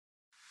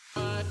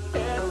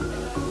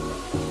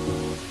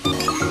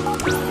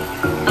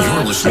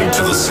listening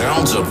to the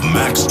sounds of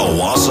Max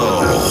Owasso.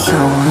 I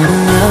wanna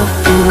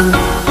love you,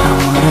 I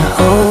wanna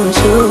hold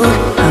you,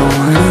 I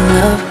wanna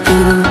love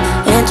you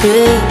and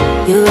treat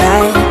you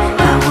right.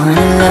 I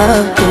wanna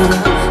love you,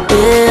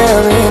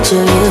 live into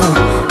you.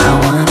 I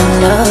wanna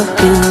love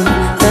you,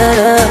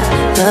 love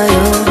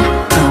you.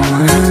 I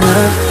wanna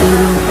love you,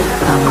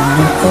 I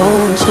wanna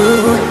hold you,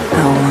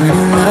 I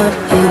wanna love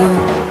you,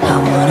 I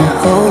wanna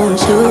hold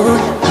you,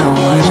 I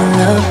wanna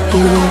love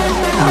you,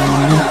 I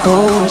wanna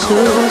hold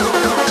you,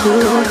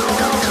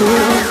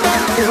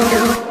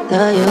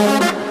 love you.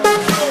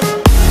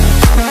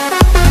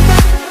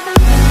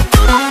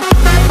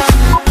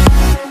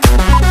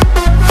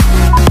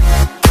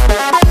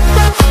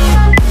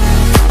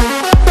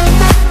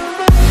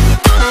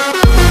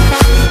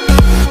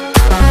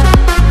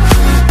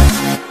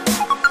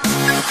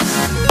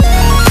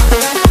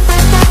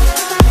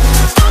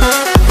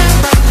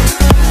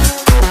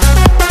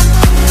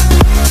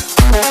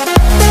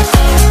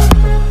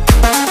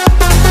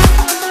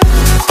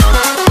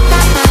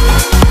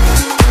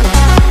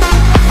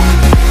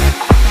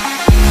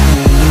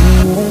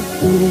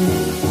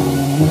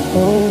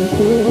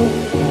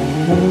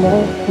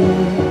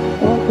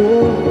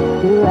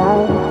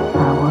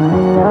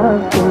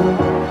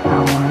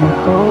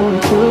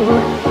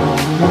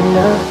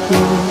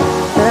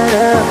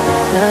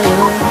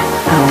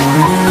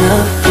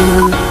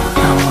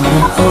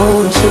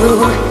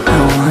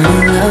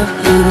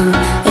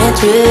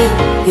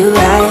 You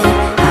right,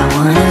 I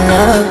wanna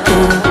love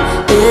you,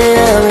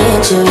 live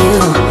into you.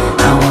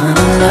 I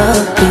wanna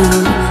love you,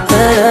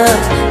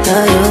 love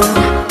you.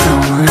 I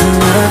wanna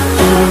love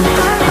you,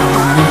 I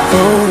wanna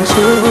hold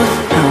you,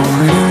 I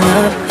wanna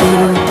love you,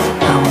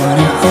 I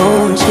wanna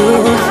hold you,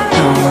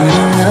 I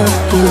wanna love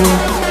you,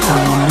 I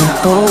wanna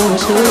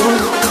hold you,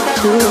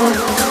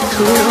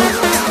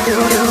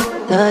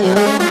 love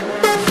you.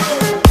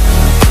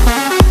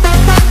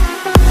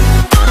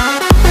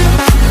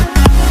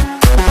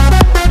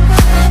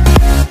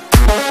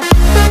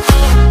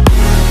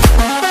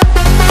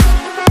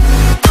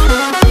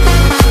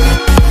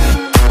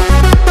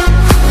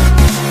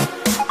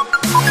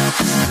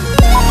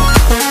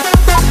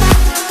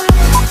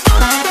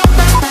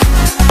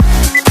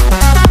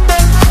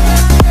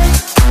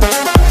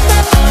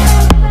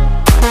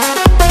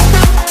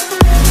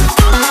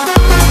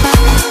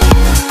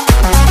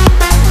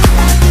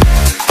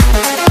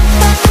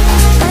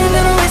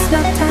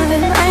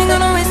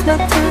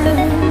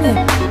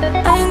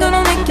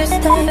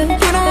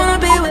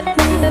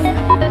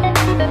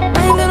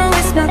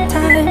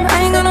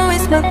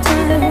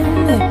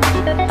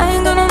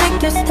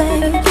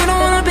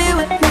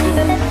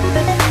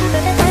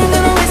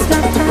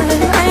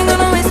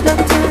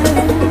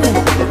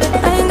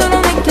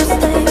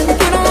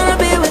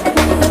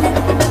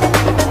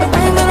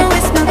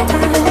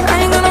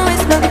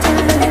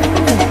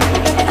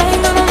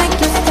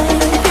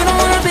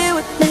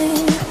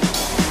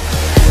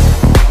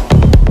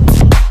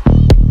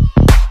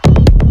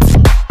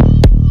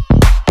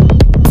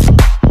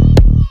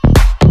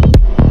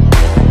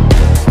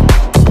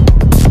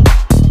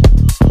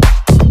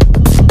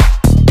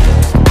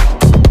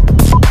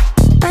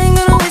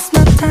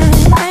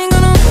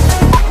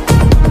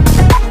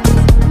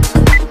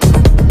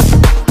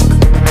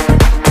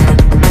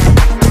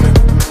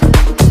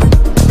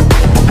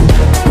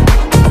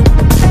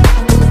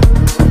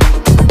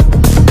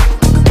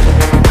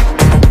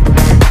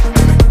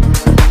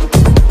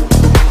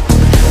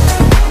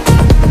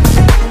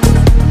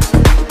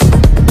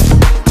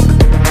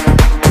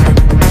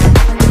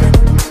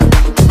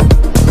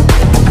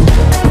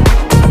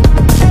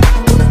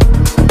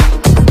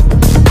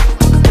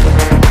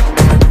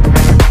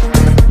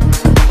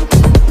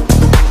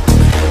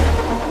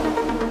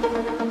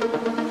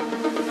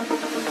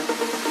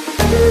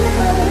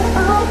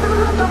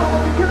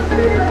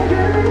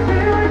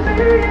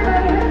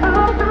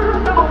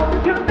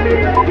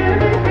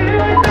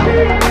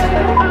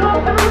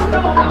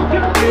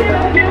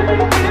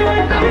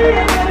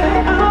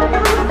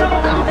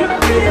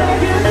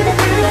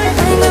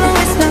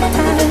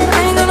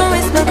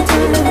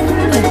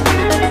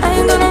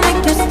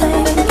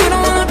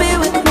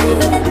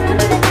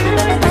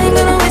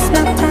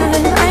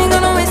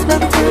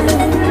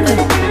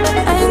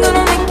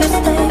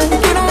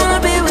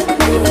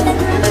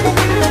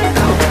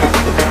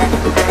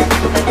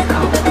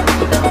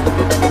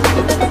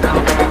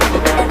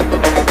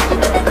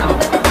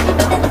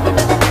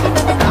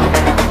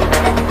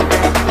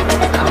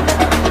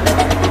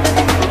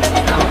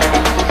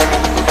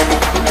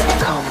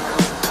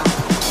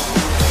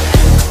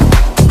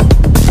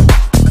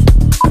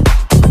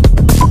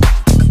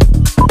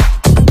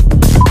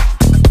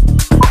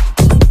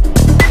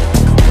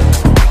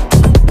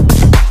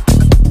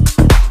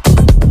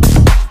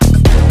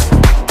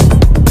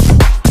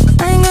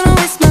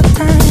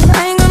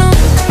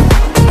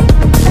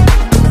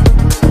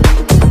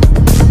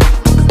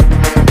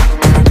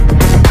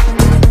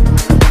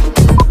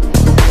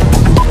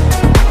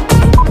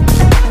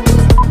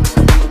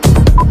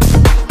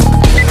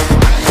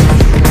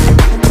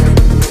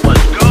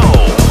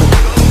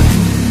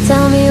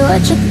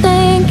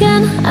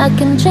 I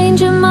can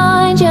change your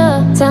mind,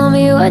 yeah. Tell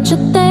me what you're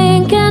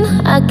thinking,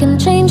 I can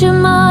change your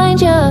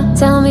mind, yeah.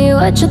 Tell me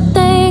what you're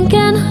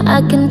thinking,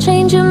 I can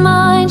change your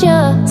mind,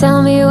 yeah.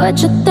 Tell me what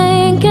you're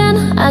thinking,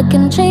 I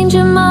can change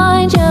your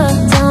mind,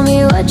 yeah. Tell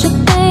me what you're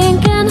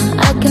thinking,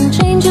 I can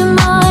change your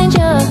mind,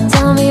 yeah.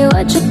 Tell me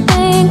what you're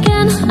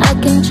thinking, I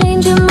can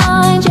change your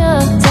mind,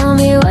 yeah. Tell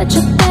me what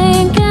you're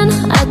thinking,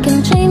 I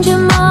can change your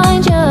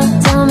mind,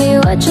 yeah. Tell me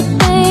what you're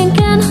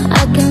thinking,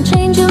 I can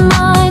change your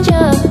mind,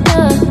 yeah.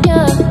 Yeah,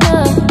 yeah,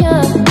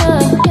 yeah,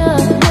 yeah,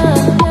 yeah,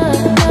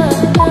 yeah,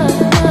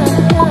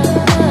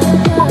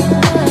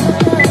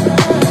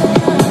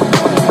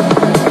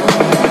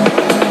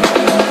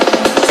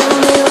 Tell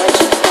me what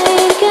you're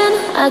thinking,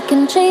 I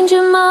can change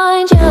your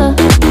mind, yeah.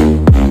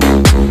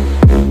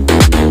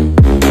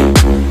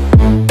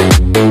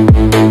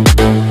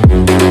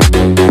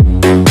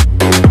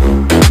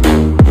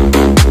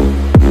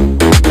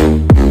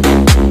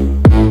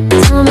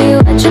 Tell me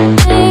what you're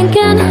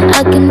thinking,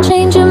 I can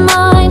change your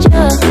mind,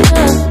 yeah.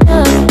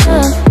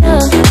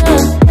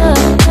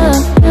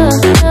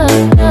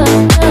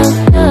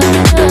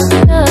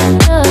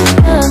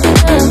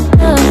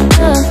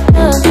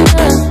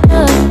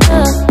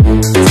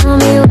 Tell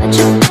me what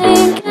you're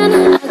thinking,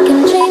 I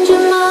can change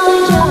your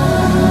mind, yeah.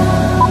 Tell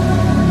me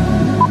what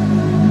you're thinking, I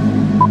can change your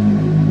mind,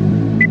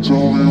 yeah.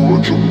 Tell me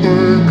what you're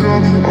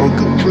thinking, I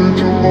can change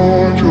your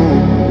mind,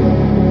 yeah.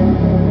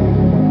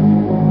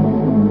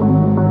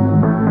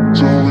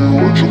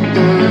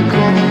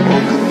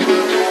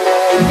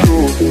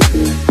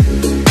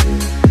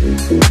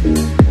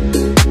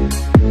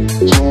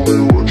 Tell me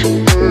what you're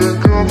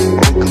thinking,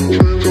 I can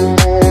change your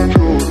mind,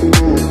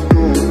 yeah.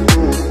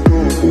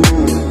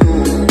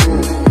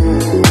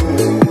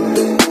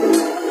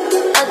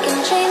 I can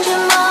change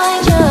your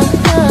mind, yeah,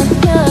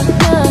 yeah,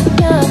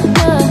 yeah,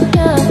 yeah,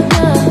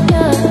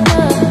 yeah,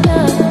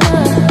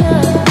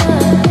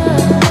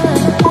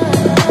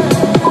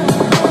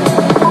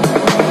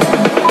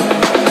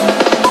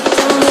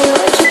 Tell me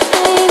what you're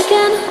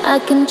thinking, I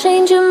can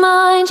change your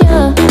mind,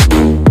 yeah.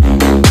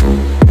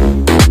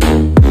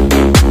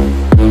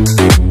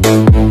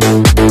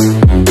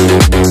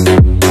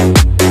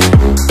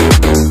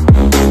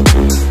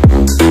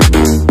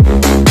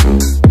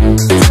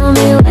 Tell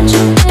me what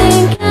you're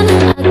thinking,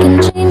 I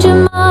can change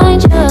your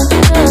mind, yeah.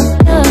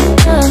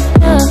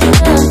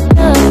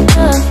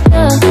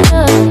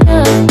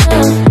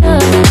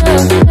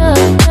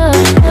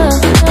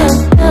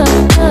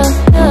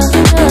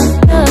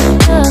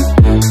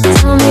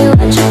 Tell me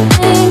what you're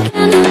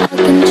thinking, I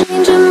can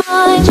change your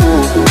mind.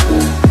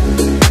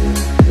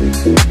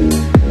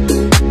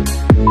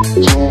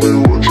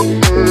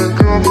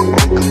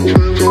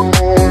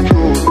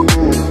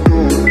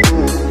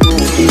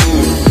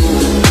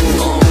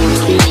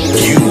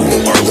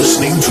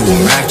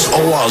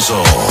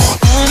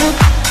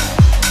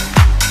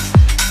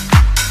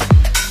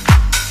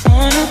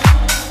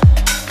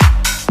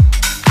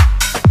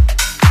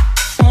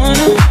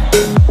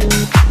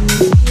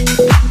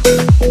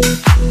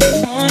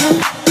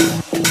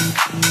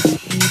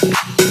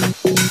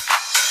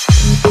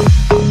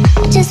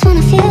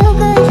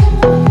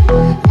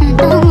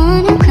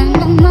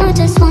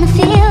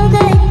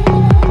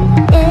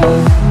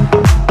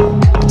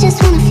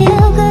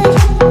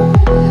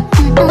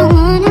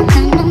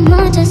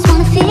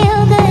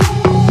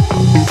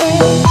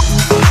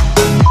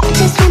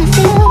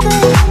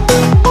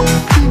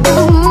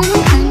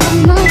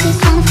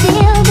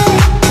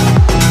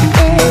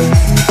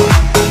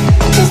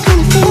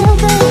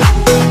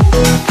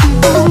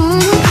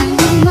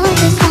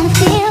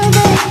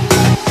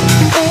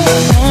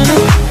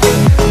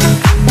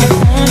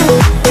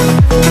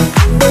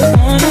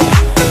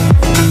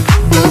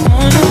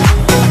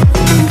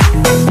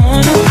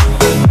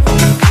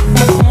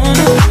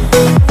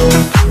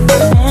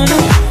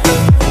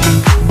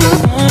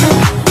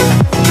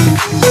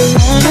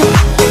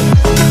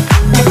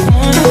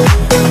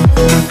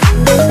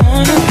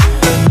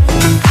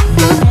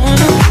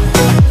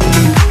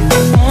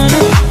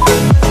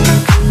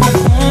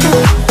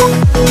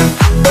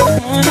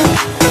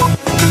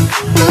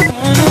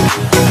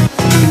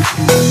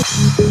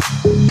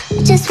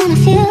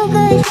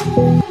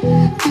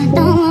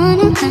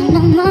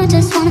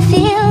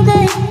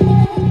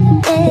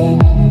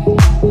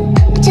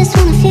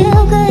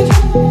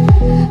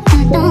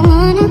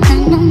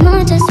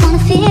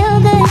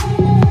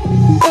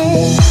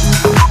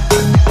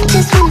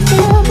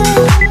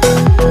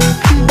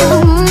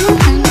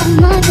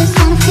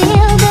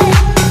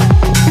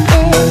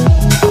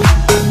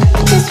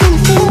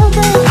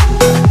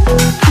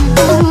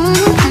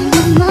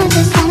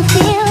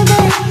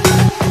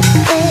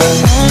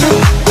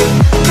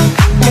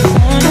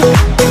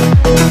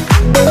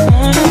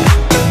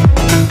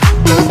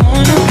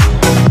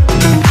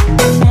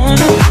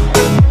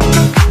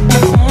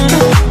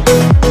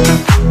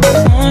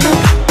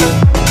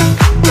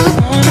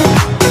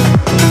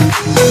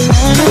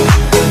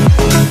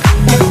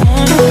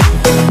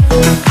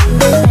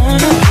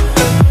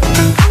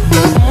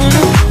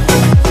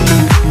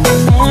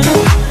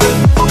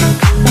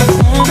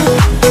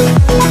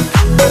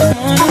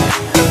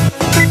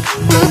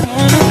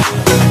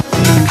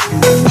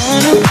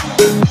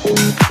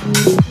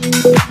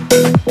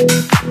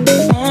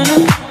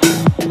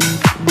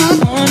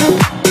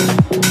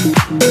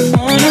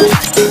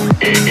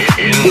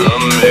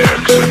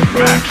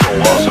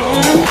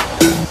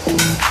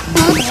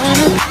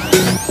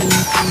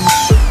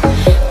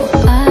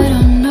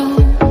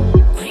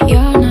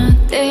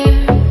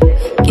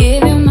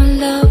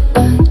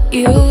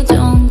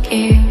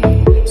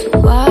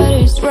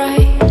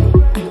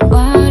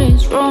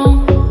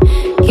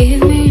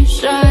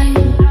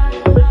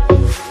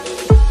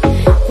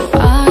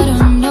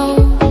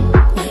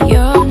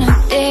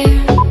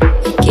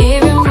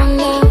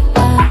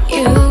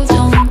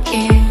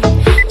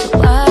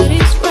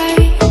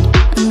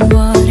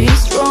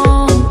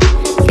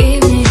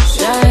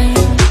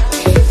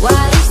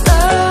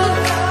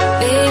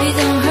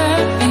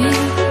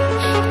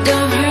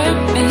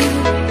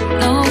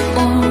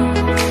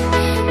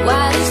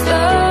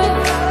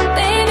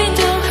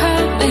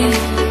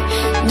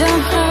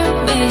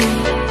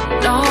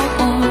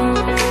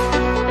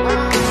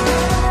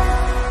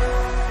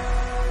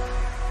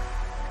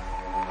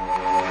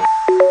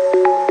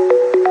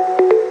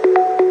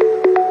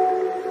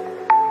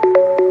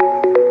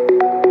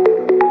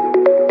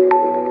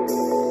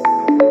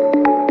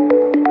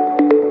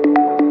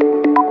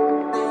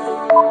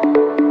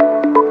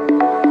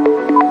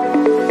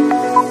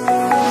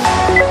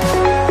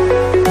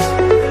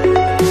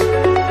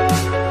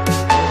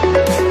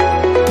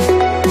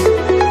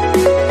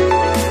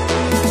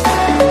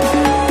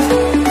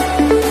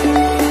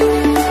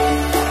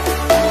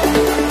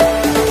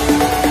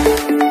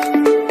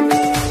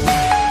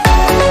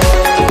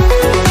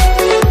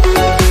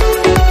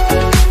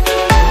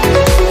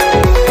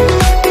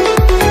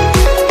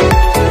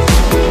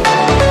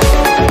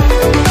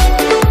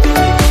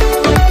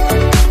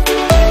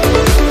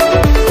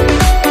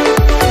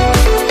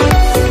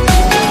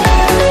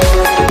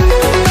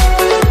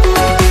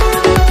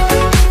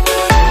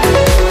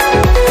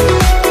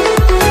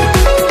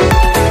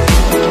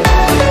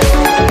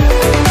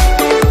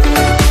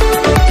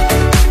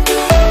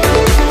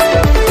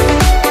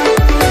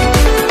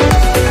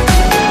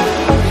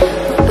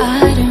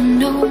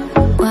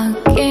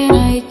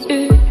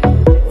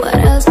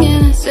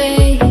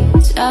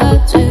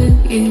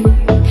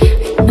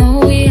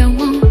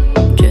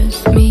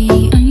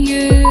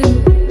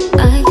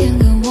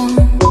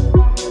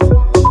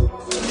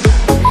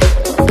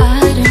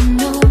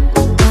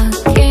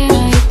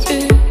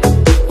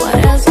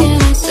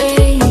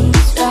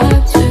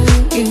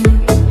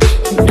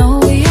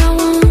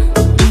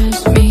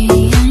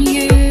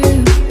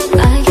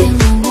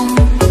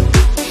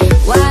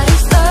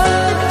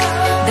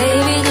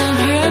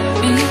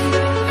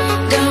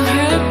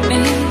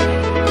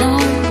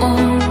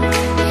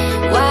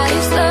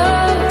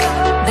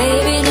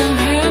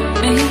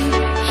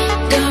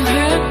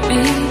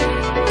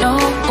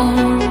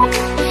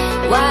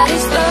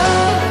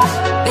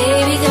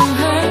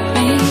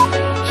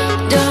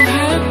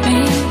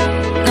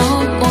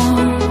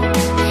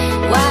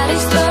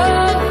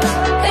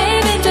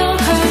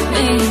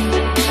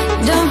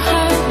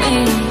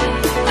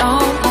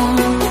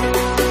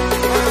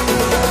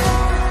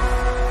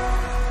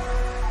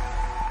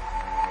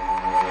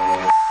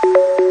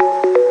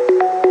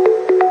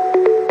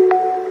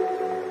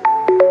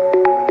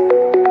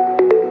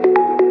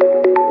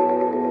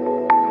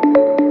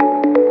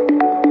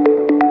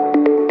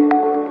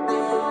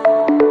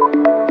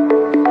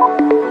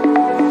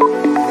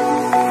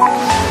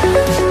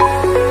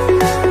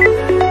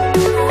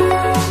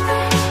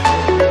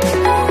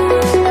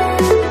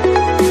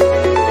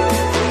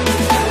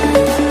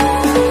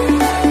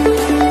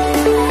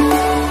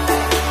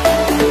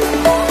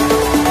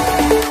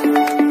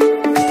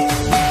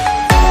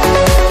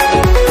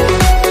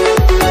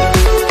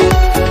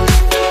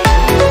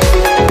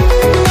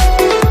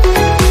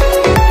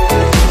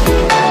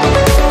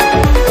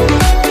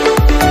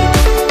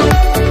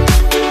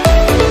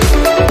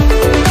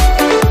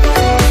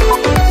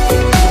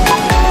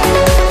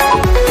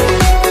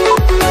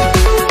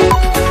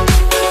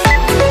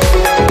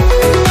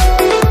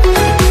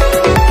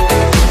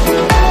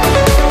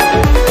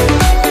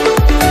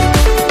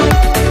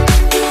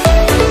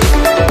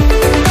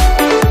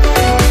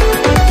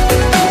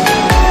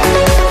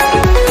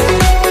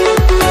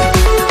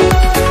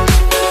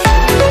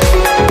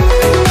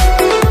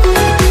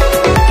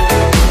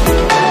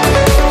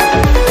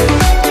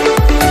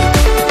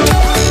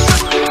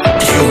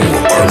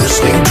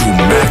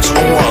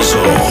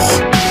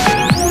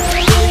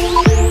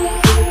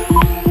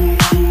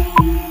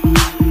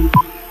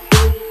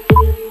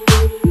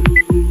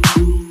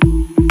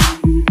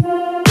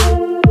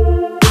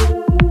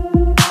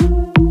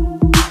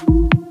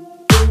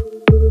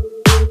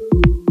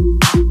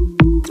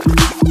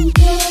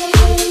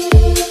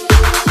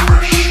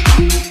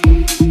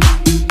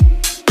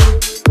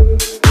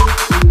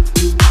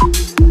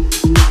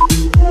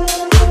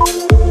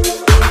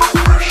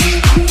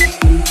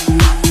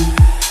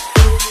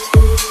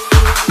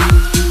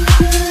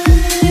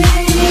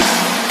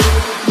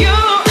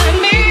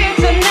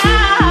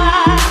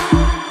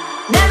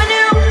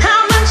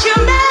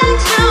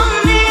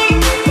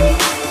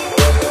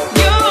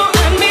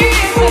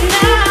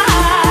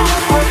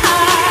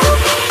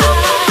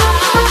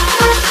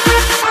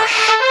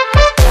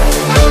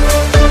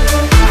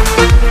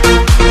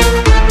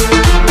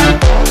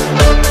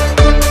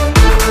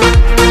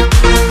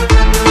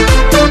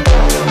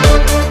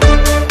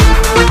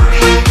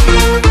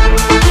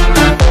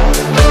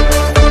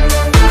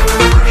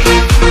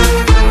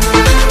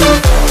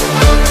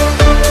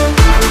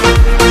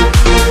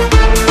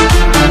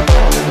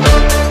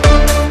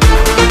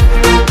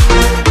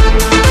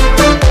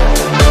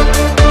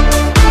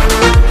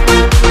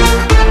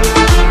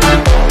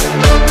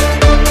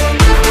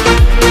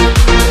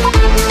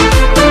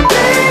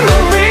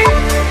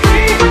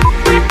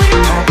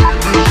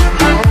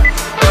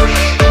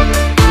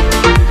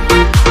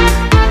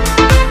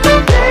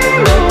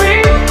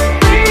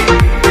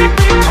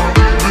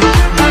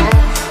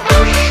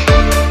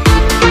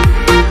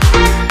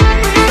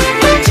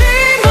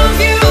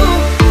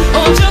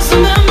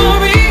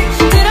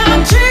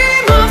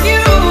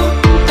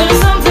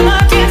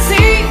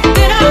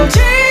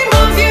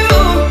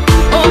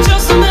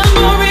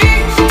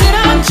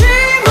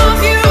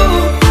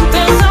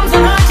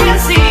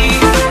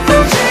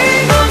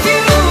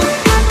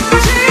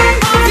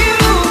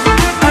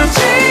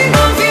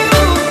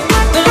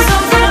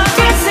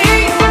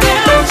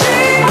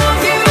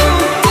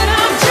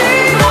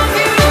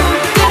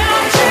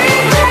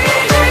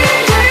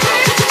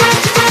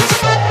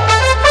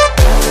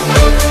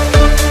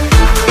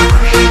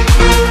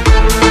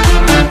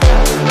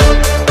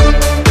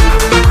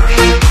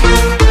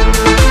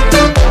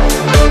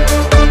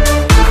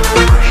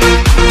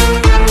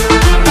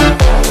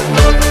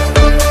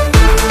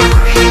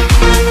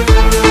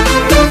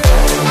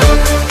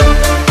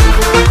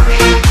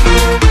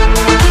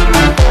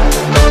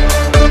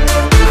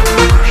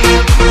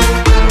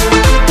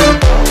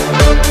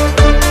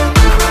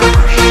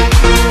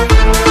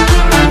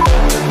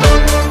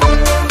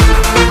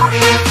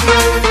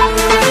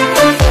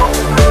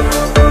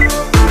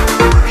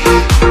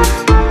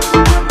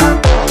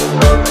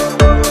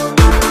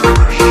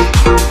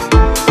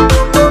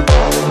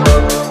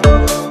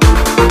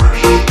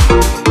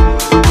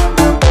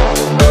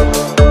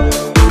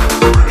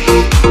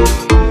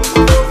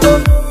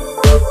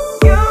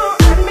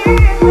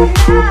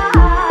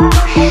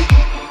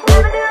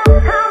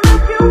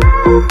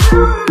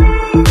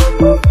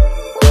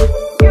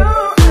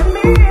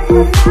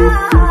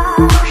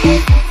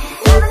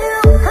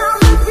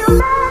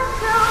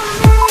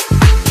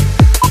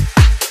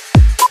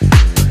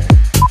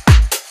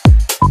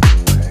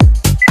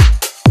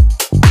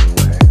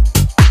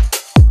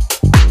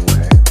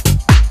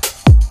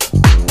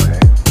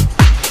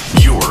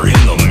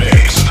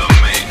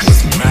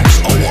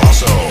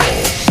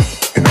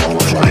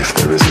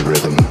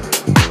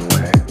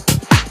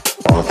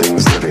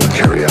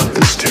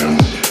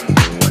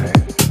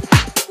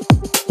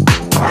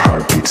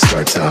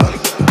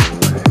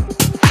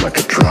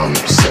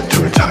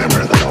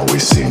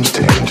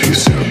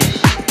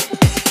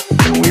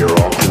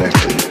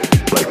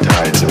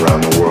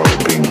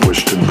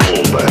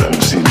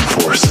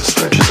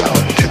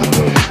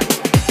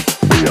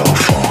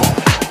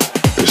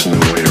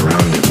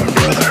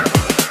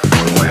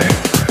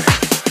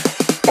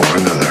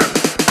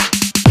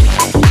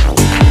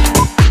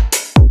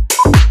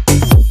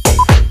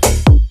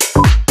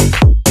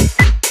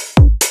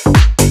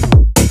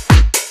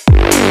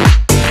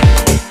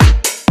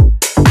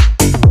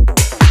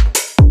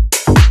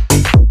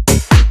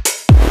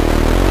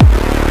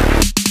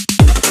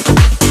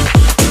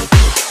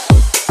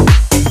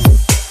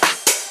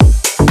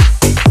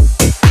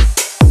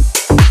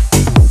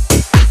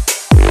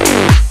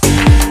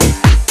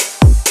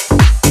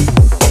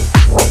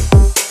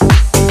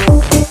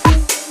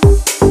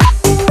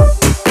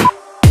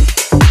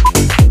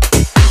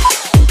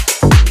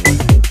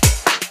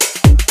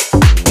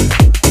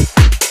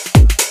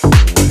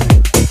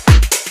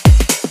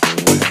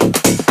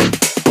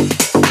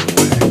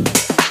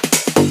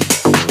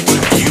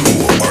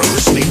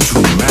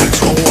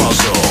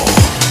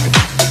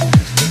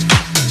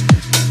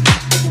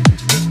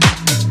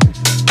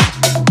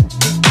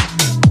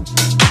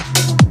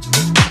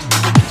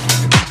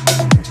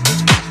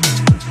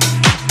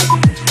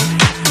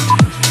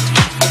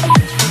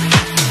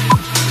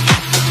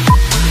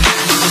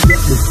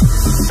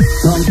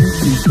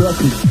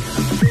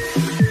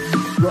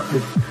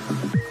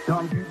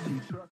 Don't you